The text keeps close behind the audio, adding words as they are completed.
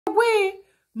Way,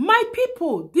 my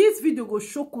people, this video go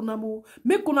show kunamo.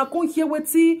 Make una come hear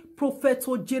wetin Prophet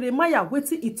Jeremiah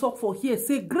wetin he talk for here.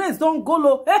 Say grace don't go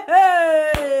low.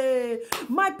 Hey,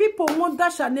 my people, wonder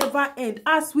shall never end.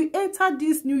 As we enter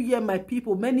this new year, my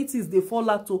people, many things they fall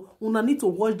out to. Una need to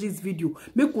watch this video.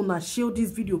 Make una share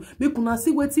this video. Make una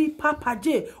see wetin Papa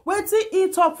J wetin he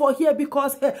talk for here,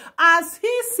 because as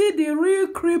he see the real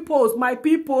cripples, my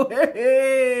people,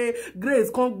 grace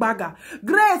can't bagger.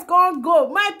 Grace can't go.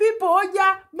 My people, oh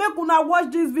yeah. Make una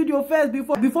watch this video first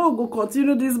before we go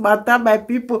continue this matter, my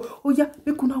people. Oh yeah,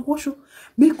 make una watch.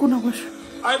 Make una watch.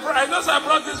 I know I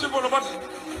brought these people, but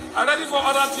I'm ready for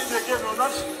other things again, or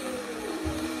not?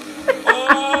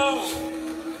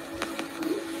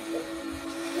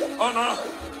 Oh no.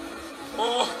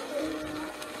 Oh.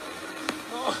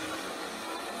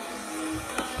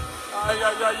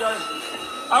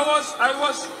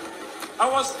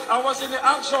 I was in the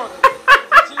action.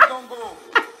 The thing don't go.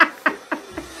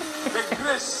 The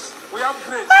grace, we have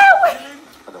grace.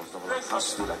 Grace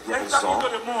has entered into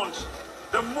the mood.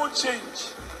 The mood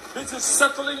change. This is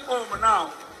settling home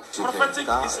now. Prophetic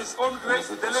is his own grace,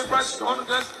 deliverance, his own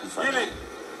grace, healing.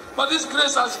 But this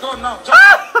grace has gone now.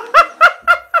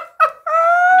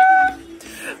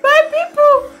 My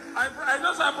people. I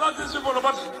know I brought these people,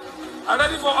 but I'm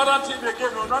ready for other things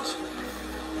again, or not?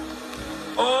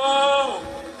 Oh.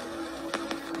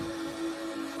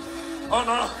 Oh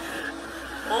no.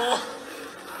 Oh.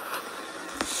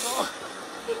 No.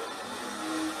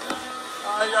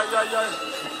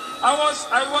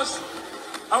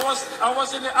 I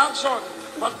was in the action,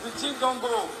 but the thing don't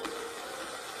go.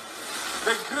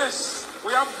 The grace,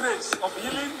 we have grace of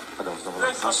healing.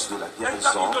 Grace has entered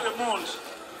into the mood.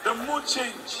 The mood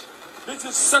change. This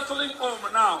is settling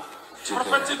home now.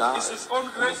 Prophetic is his own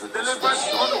grace, deliverance,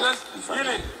 his own grace,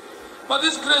 healing. But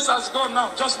this grace has gone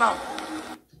now, just now.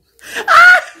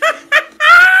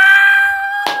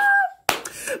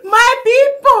 My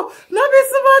people, no be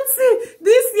smart.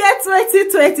 This year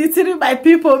 2023, my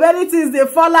people, many things they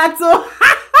fall out to.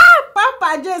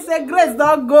 Papa J say grace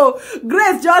don't go.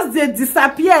 Grace just they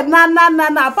disappear.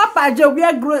 Nah. Papa J,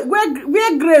 where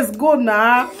grace go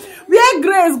now? Where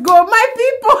grace go, my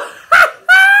people?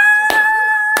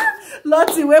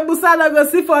 Nothing where Musa not go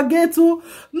see forget to.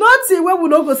 Nothing where we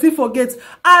not go see forget.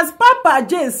 As Papa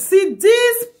J see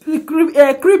this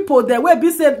cripple there, where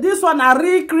be said this one a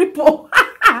real cripple.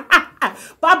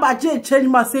 Papa J change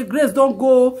my say grace don't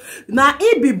go. Now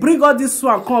he be bring all this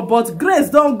one come, but grace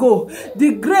don't go.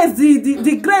 The grace,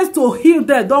 the grace to heal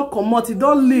them don't come out, it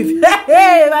don't leave.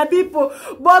 Hey, my people.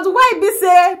 But why be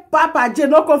say Papa J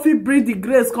no coffee bring the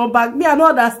grace come back? Me, I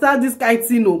don't understand this kind of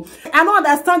thing, no. I don't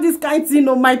understand this kind of thing,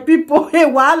 no, my people. Hey,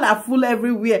 wahala full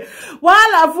everywhere.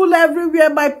 Wahala full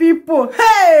everywhere, my people.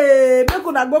 Hey, make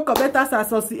una go Commenters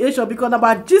Association, because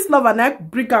about this love and I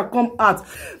bring and come out.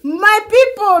 My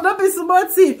people, don't be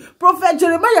smart. Prophet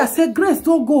Jeremiah said grace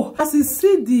don't go. As you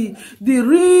see the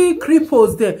real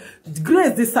cripples there,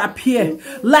 grace disappear.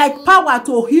 Like power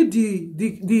to heal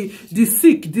the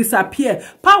sick disappear.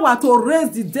 Power to raise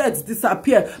the dead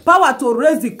disappear. Power to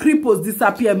raise the cripples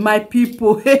disappear. My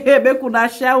people, make una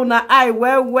share una eye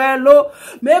well, oh.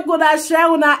 Make una share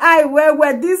una eye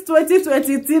well. This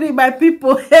 2023, my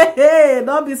people,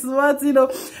 don't be smart, you know.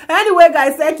 Anyway,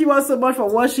 guys, thank you all so much for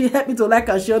watching. Help me to like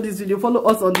and share this video. Follow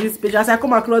us on this page. As I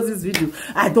come across this video,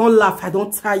 I don't laugh, I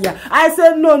don't tire. I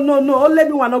say no. Only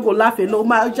me wanna go laugh alone.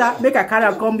 Make a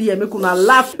carry come here, make una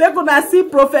laugh. Make una see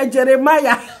Prophet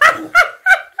Jeremiah.